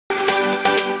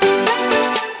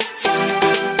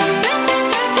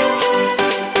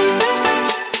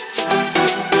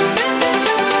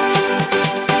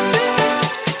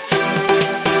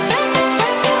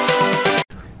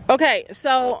Okay,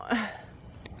 so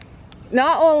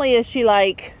not only is she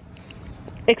like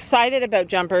excited about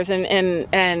jumpers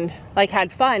and like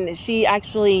had fun, she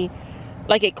actually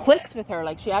like it clicks with her,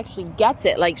 like she actually gets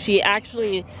it, like she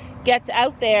actually gets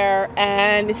out there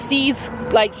and sees,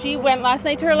 like she went last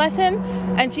night to her lesson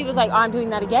and she was like, oh, I'm doing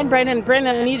that again, Brendan,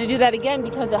 I need to do that again,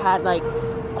 because it had like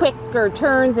quicker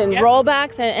turns and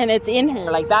rollbacks, and it's in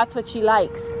her, like that's what she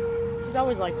likes. She's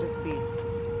always liked this speed.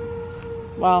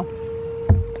 Well,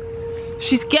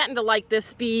 she's getting to like this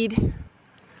speed.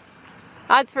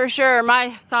 That's for sure.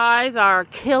 My thighs are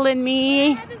killing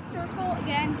me. I had to circle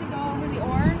again to go over the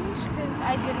orange because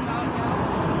I did not know.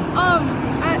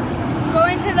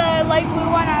 Going to the light blue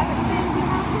one, I was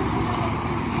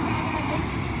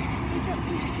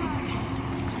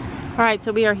like, all right,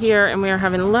 so we are here and we are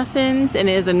having lessons, and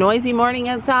it is a noisy morning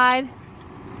outside.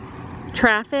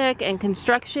 Traffic and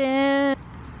construction.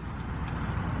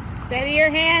 Steady your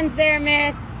hands there,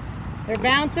 miss. They're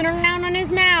bouncing around on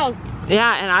his mouth.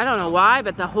 Yeah, and I don't know why,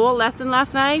 but the whole lesson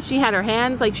last night, she had her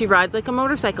hands like she rides like a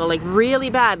motorcycle, like really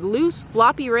bad. Loose,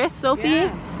 floppy wrists, Sophie.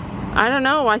 Yeah. I don't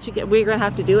know why we're gonna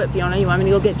have to do it, Fiona. You want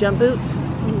me to go get jump boots?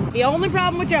 The only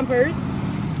problem with jumpers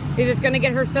is it's gonna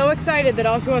get her so excited that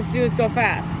all she wants to do is go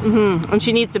fast. Mm-hmm. And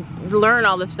she needs to learn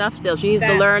all the stuff still. She needs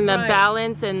to learn the right.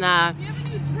 balance and the... You have a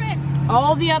new trick.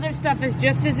 All the other stuff is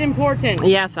just as important.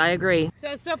 Yes, I agree.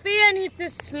 So Sophia needs to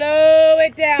slow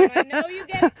it down. I know you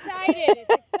get excited.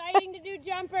 It's exciting to do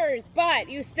jumpers, but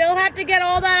you still have to get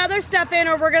all that other stuff in,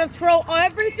 or we're gonna throw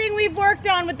everything we've worked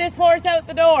on with this horse out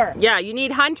the door. Yeah, you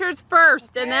need hunters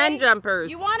first, and then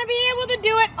jumpers. You want to be able to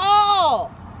do it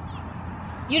all.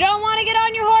 You don't want to get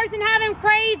on your horse and have him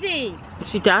crazy.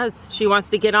 She does. She wants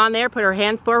to get on there, put her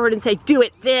hands forward and say, do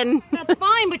it, Finn. That's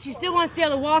fine, but she still wants to be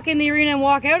able to walk in the arena and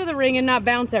walk out of the ring and not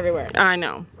bounce everywhere. I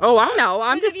know. Oh, I know.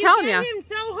 I'm just telling you. If you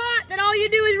get him so hot that all you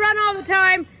do is run all the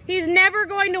time, he's never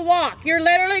going to walk. You're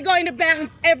literally going to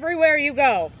bounce everywhere you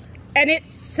go. And it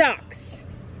sucks.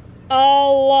 A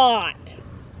lot.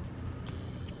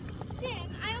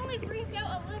 dang, I only breathed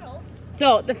out a little.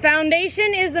 So the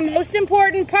foundation is the most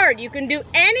important part. You can do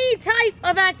any type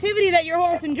of activity that your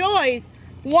horse enjoys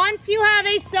once you have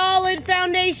a solid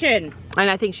foundation. And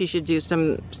I think she should do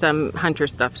some hunter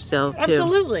stuff still, too.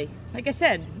 Absolutely. Like I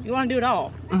said, you want to do it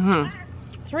all. Mm-hmm.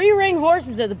 3-ring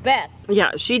horses are the best.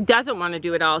 Yeah, she doesn't want to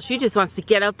do it all. She just wants to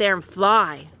get out there and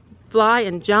fly. Fly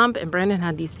and jump. And Brendan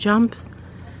had these jumps.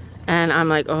 And I'm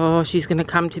like, oh, she's going to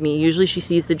come to me. Usually she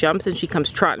sees the jumps and she comes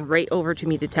trotting right over to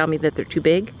me to tell me that they're too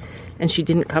big. And she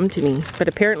didn't come to me. But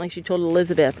apparently she told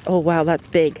Elizabeth, oh, wow, that's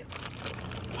big.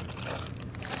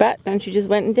 But then she just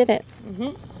went and did it.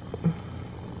 Mm-hmm.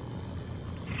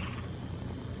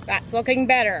 That's looking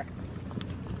better.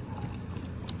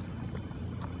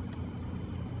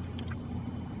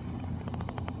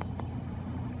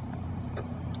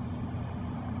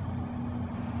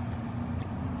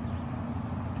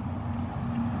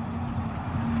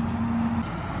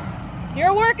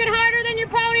 You're working harder than your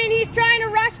pony and he's trying to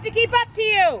rush to keep up to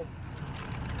you.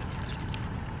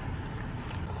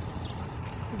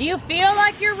 Do you feel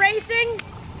like you're racing?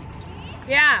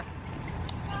 Yeah.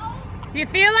 Do you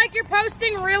feel like you're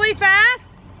posting really fast?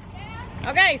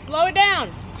 Yeah. Okay, slow it down.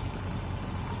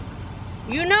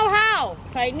 You know how.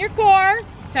 Tighten your core,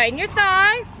 tighten your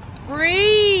thigh,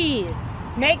 breathe.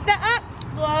 Make the up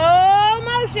slow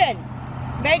motion.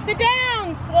 Make the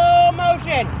down slow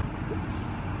motion.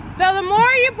 So the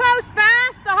more you post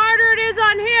fast, the harder it is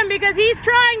on him because he's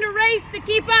trying to race to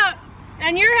keep up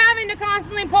and you're having to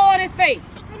constantly pull on his face.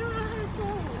 I don't know how to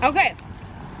slow. Okay,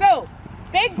 so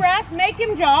big breath, make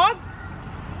him jog.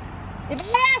 If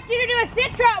I asked you to do a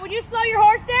sit trot, would you slow your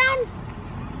horse down?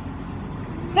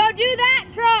 So do that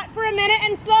trot for a minute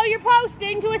and slow your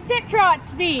posting to a sit trot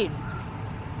speed.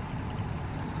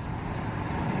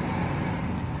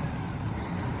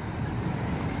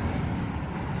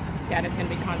 Yeah, it's gonna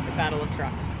be a constant battle of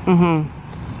trucks. Mm-hmm.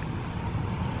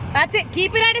 That's it,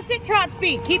 keep it at a sit trot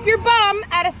speed. Keep your bum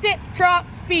at a sit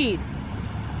trot speed.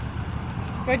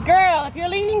 Good girl, if you're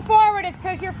leaning forward, it's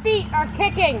because your feet are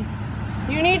kicking.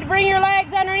 You need to bring your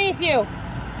legs underneath you.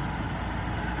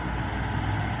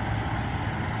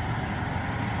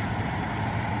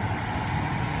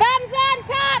 Thumbs on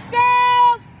top,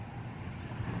 girls!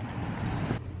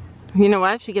 You know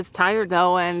what? She gets tired,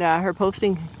 though, and her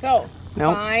posting... So,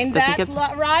 Nope, find doesn't that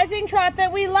get- rising trot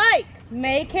that we like.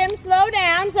 Make him slow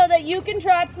down so that you can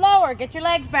trot slower. Get your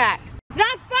legs back. It's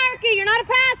not Sparky, you're not a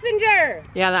passenger.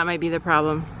 Yeah, that might be the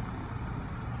problem.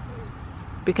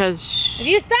 Because... If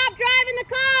you stop driving the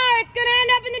car, it's gonna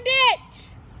end up in the ditch.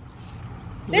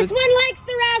 This one likes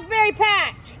the raspberry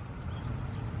patch.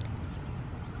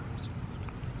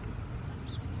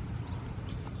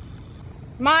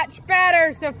 Much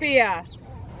better, Sophia.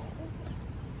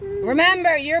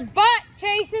 Remember, your butt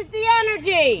chases the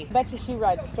energy. Bet you she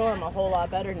rides Storm a whole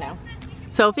lot better now.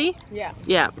 Sophie? Yeah.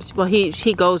 Yeah. Well, he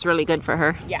goes really good for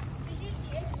her. Yeah.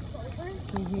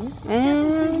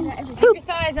 And Keep your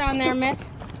thighs on there, miss.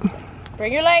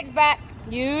 Bring your legs back.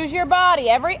 Use your body.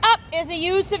 Every up is a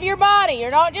use of your body.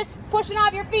 You're not just pushing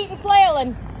off your feet and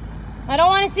flailing. I don't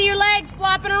want to see your legs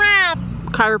flopping around.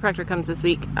 chiropractor comes this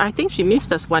week. I think she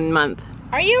missed us 1 month.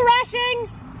 Are you rushing?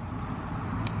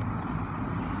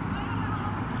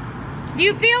 Do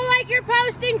you feel like you're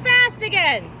posting fast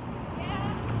again?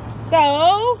 Yeah.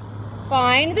 So,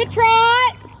 find the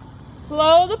trot.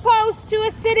 Slow the post to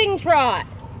a sitting trot.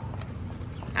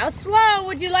 How slow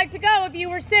would you like to go if you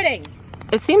were sitting?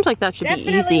 It seems like that should be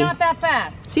Definitely easy. not that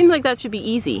fast. Seems like that should be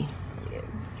easy.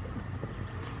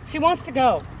 She wants to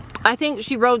go. I think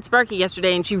she rode Sparky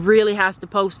yesterday and she really has to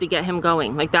post to get him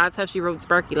going. Like that's how she rode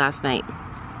Sparky last night.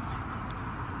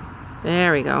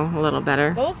 There we go, a little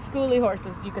better. Those schoolie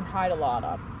horses you can hide a lot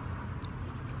of.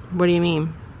 What do you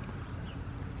mean?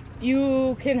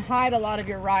 You can hide a lot of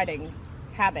your riding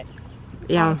habits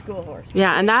Yeah. on a school horse.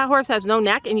 Yeah, and that horse has no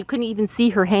neck and you couldn't even see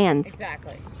her hands.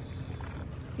 Exactly.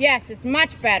 Yes, it's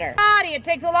much better. Body, it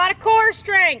takes a lot of core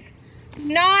strength.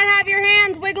 Not have your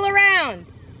hands wiggle around.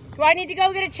 Do I need to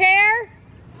go get a chair?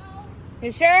 No.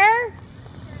 You sure?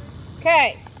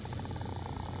 Okay.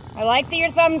 I like that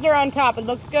your thumbs are on top. It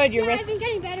looks good. Your Yeah, wrists, I've been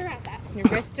getting better at that. your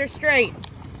wrists are straight.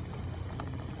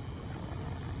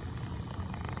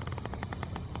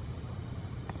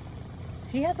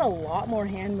 She has a lot more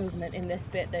hand movement in this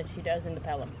bit than she does in the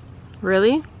Pelham.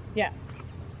 Really? Yeah.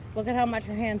 Look at how much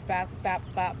her hands bap, bap,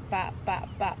 bap, bap, bap,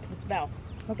 bap. It's mouth.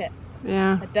 Look at.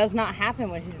 Yeah. It does not happen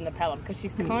when she's in the Pelham because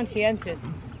she's conscientious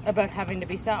about having to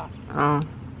be soft. Oh,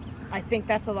 I think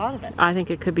that's a lot of it. I think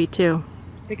it could be too.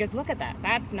 Because look at that.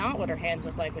 That's not what her hands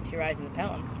look like when she rides in the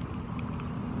Pelham.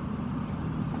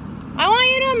 I want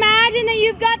you to imagine that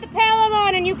you've got the Pelham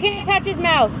on and you can't touch his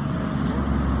mouth.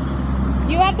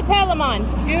 You have the Pelham on.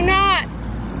 Do not.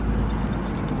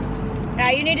 Now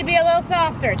you need to be a little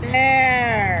softer.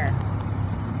 There.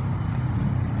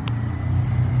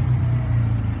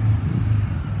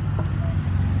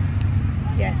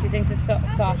 Yeah, she thinks it's so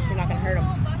soft she's not going to hurt him.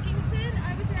 Buckington,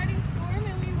 I was riding Storm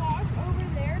and we walked over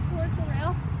there towards the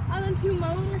rail and then 2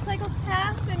 motorcycles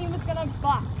passed and he was going to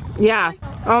buck. Yeah.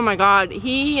 Oh my God.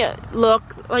 He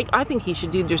looked like, I think he should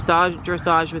do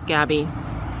dressage with Gabby.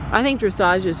 I think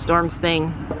dressage is Storm's thing.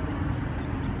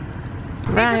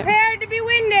 Be Right. prepared to be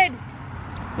winded.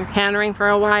 They're cantering for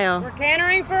a while. We're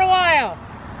cantering for a while.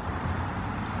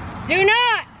 Do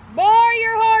not bore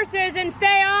your horses and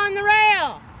stay on the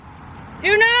rail.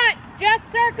 Do not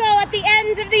just circle at the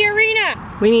ends of the arena.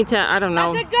 We need to, I don't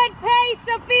know. That's a good pace,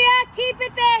 Sophia. Keep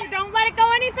it there. Don't let it go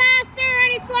any faster or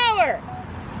any slower.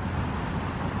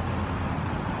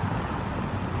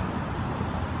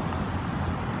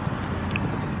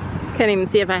 Can't even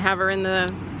see if I have her in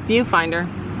the viewfinder.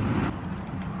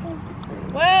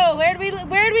 Whoa, where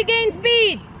do we gain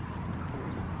speed?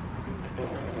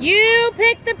 You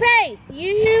pick the pace.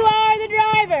 You are the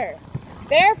driver.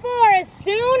 Therefore, as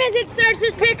soon as it starts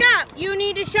to pick up, you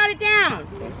need to shut it down.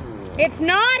 It's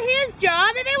not his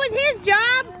job. If it was his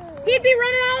job, he'd be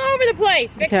running all over the place.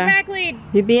 Fix your back lead.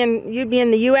 You'd be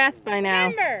in the US by now.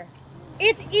 Remember,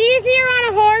 it's easier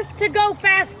on a horse to go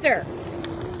faster.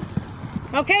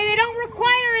 Okay, they don't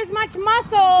require as much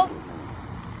muscle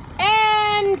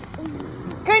and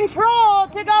control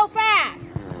to go fast.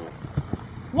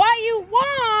 What you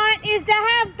want is to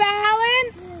have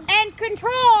balance and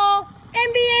control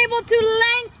and be able to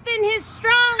lengthen his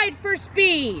stride for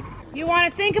speed. You want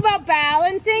to think about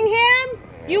balancing him.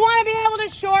 You want to be able to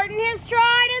shorten his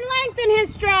stride and lengthen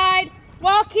his stride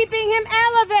while keeping him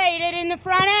elevated in the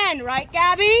front end, right,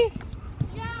 Gabby?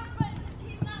 Yeah, but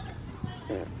he's not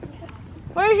listening.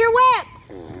 Where's your whip?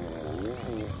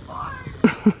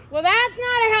 Well, that's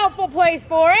not a helpful place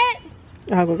for it.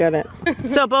 I'll go get it.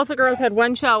 So both the girls had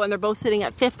 1 show and they're both sitting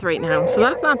at 5th right now. So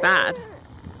that's not bad.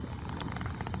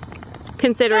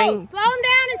 Considering. Oh, slow them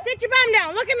down and sit your bum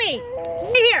down. Look at me.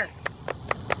 Right here.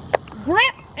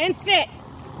 Grip and sit.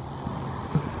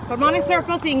 Put them on a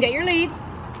circle so you can get your lead.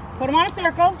 Put them on a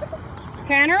circle.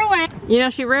 Canter away. You know,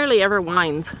 she rarely ever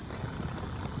whines.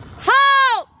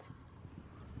 Halt!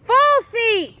 Full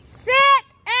seat. Sit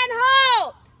and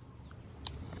halt.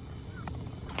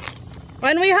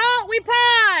 When we halt, we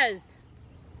pause.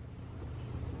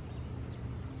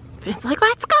 It's like,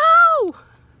 let's go!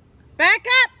 Back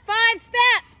up 5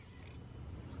 steps.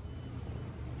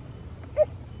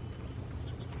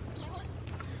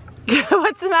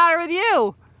 What's the matter with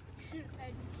you?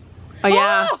 Oh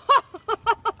yeah.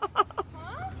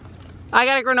 I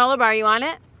got a granola bar. You want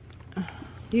it?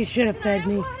 You should have fed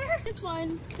me. This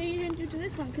one, they didn't do to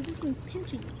this one because this one's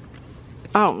pinching.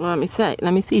 Oh, well, let me see.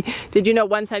 Let me see. Did you know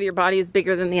one side of your body is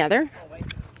bigger than the other?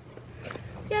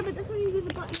 Yeah, but this one you do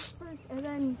the button first and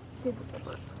then do the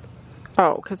zipper.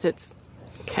 Oh, because it's...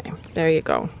 Okay, there you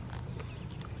go.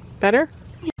 Better?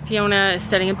 Fiona is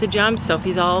setting up the jump.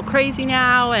 Sophie's all crazy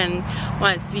now and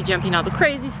wants to be jumping all the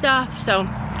crazy stuff. So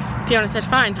Fiona said,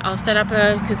 fine, I'll set up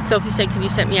because Sophie said, can you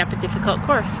set me up a difficult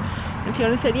course? And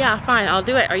Fiona said, yeah, fine, I'll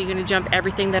do it. Are you going to jump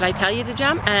everything that I tell you to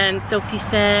jump? And Sophie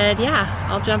said, yeah,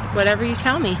 I'll jump whatever you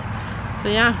tell me. So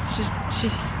yeah,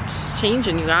 she's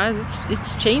changing, you guys.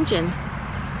 It's changing.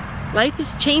 Life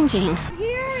is changing.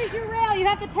 Here is your rail. You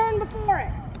have to turn before it.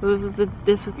 This is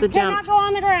the You jump. cannot go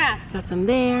on the grass. Got some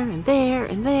there and there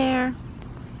and there.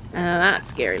 That's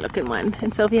scary looking one.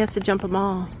 And Sophie has to jump them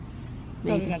all.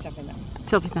 Sophie's not jumping that one.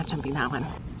 Sophie's not jumping that one.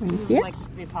 We'd like this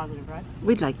to be a positive, right?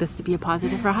 We'd like this to be a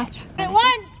positive ride. At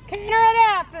once, canter it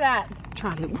after that.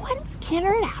 Trot it once,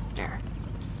 canter it after.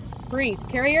 Breathe.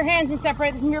 Carry your hands and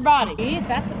separate them from your body. Breathe.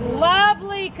 That's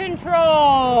lovely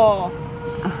control.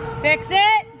 Fix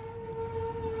it.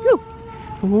 Woo!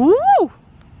 Woo!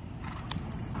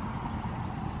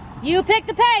 You pick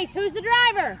the pace. Who's the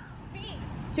driver? Me.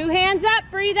 2 hands up.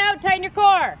 Breathe out. Tighten your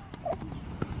core.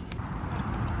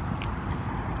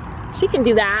 She can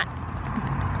do that.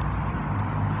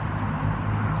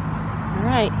 All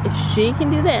right, if she can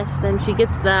do this, then she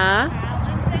gets the...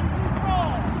 Balance and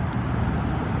control.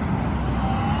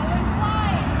 Oh, and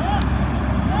quiet.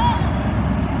 Look.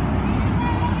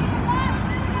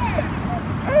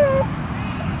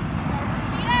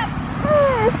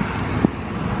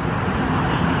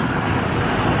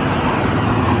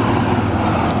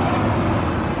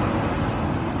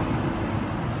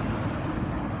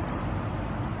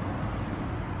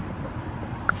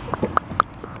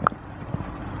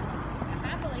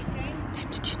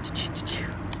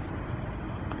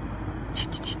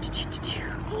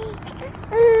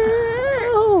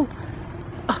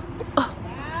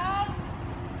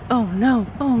 Oh no,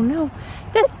 oh no.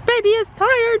 This baby is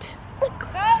tired. So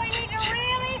we need to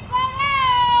really slow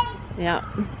down. Yeah.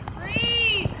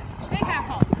 Breathe. Big half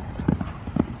pulse.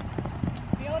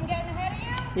 Feel him getting ahead of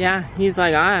you? Yeah, he's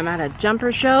like, I'm at a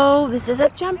jumper show. This is a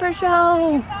jumper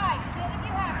show. Side. Sit if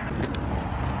you have to.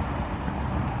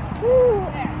 Ooh.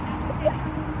 There.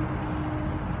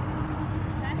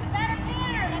 That's a better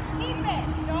canter. Let's keep it.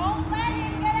 Don't let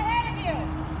him get ahead of you.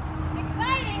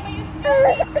 Exciting, but you still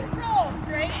need control.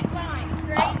 Straight line.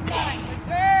 Straight line. Good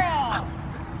girl.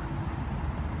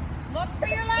 Look for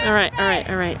your left. All right, all right,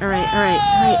 all right, all right, all right,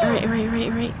 all right, all right, all right, all right,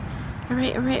 all right, all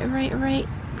right, all right, all right, all right.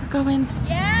 We're going.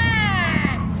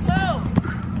 Yes! Go!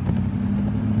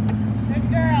 Good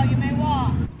girl, you may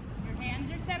walk. Your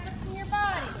hands are separate from your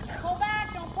body. When you pull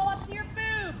back, don't pull up to your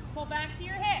boobs. Pull back to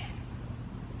your hips.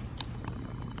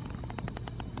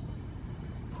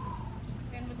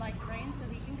 Finn would like the reins so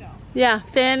he can go. Yeah,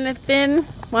 Finn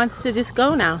wants to just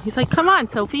go now. He's like, come on,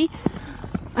 Sophie.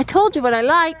 I told you what I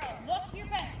like. Look to your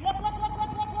face. Look, look, look,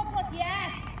 look, look, look, look.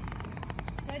 Yes!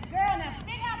 Good girl. Now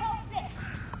big up, hold stick.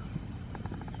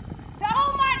 So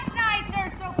much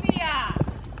nicer, Sophia.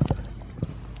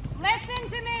 Listen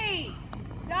to me.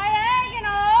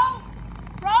 Diagonal.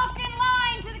 Broken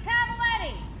line to the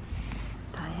cavaletti.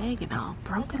 Diagonal,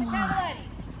 broken To the line.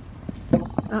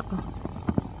 cavaletti. Uh-oh.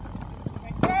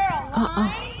 Good girl. Uh-oh.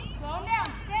 Line. Slow 'em down.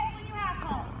 Sit when you have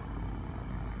hold.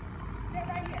 Sit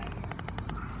right here.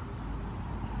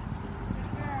 Good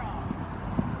girl.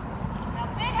 Now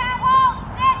big half hold.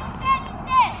 Sit, sit,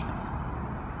 sit.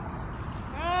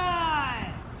 Good.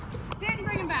 Sit and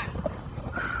bring him back.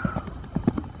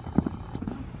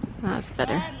 That's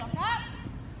better. Good. Look up.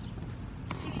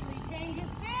 Easily change your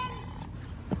spin.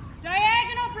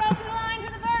 Diagonal broken line to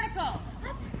the vertical.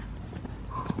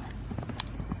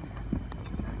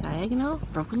 Diagonal,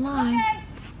 broken line. Okay.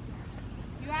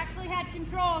 You actually had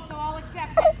control, so I'll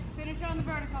accept it. Finish on the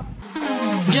vertical.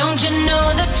 Don't you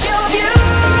know that you're beautiful,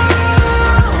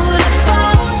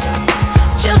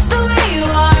 just the way you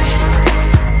are,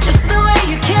 just the way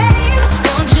you came.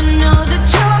 Don't you know that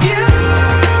you're beautiful?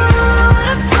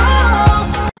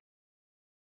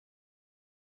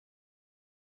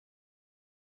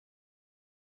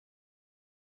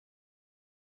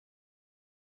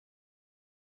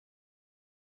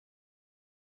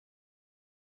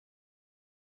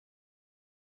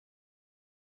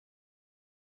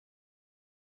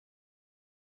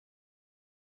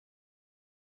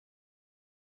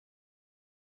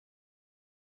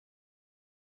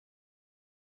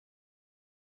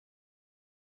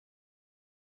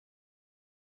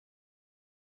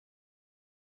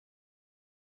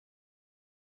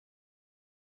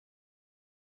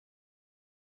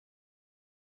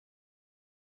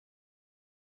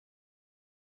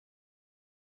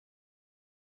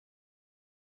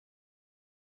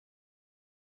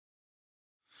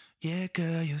 Yeah,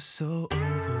 girl, you're so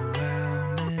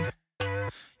overwhelming.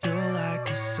 You're like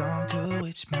a song to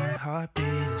which my heartbeat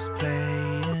is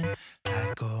playing.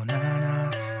 Like, oh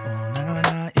na,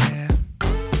 yeah.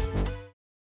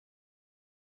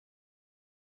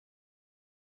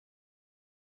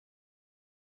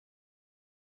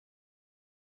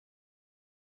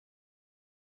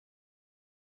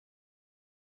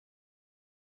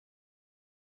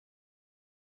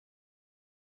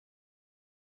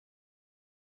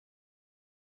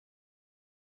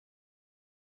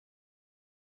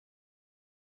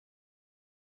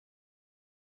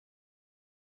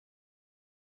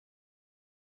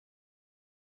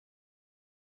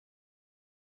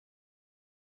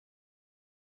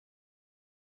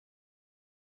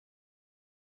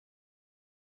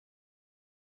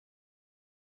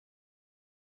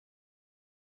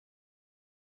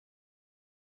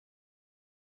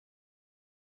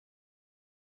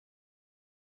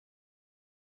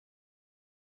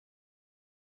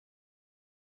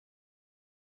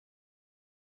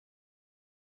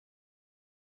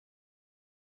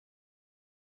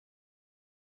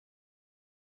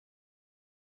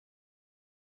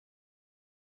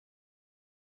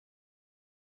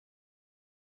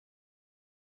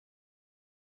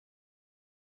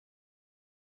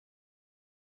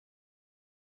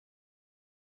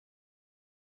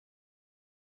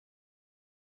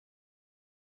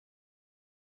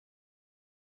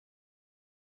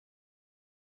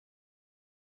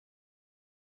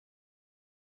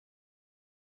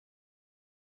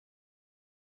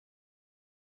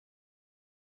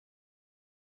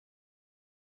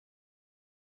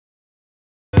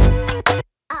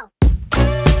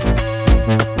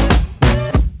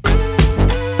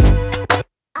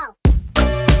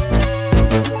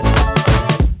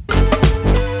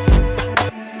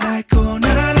 Like, oh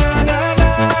na na na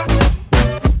na.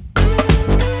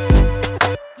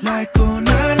 Like, oh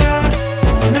na na,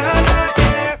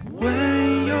 yeah.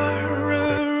 When you're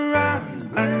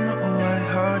around, I know I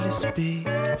hardly speak.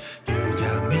 You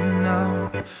got me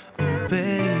now, oh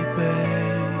baby.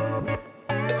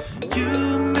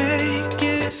 You make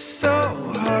it so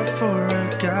hard for a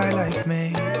guy like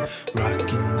me,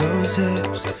 rocking those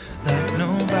hips like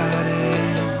nobody.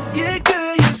 Yeah,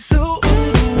 girl, you're so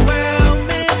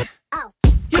overwhelming.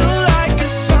 You're like a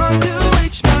song to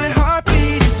which my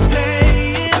heartbeat is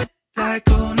playing. Like,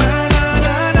 oh na na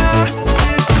na na.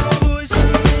 There's a poison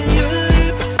in your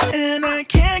lip, and I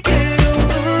can't get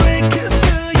over it. 'Cause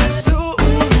girl, you're so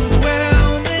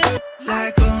overwhelming.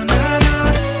 Like, oh na na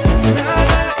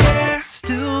yeah.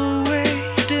 Still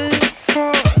waiting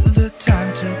for the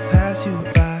time to pass you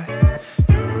by.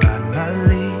 You're out of my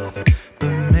league,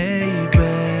 but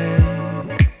maybe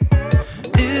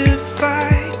if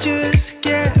I just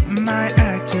get my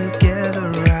act together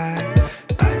right,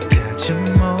 I'd catch a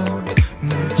moment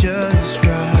just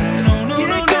right.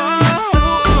 Yeah, girl, you're so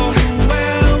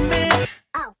overwhelming.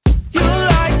 You're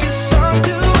like a song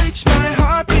to which my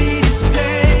heartbeat is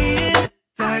playing.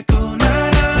 Like, oh na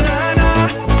na na na.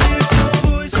 There's a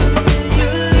poison in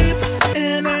your lip,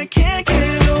 and I can't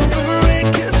get over it.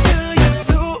 'Cause girl, you're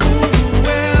so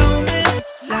overwhelming.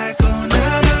 Like, oh na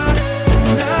na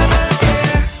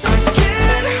yeah. I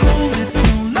can't hold it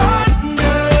no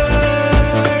longer.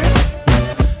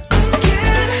 I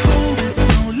can't hold it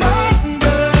no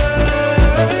longer.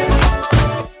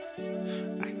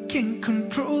 I can't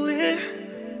control it.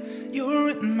 You're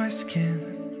in my skin.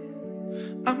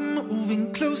 I'm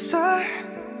moving closer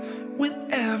with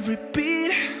every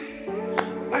beat.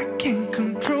 I can't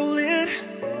control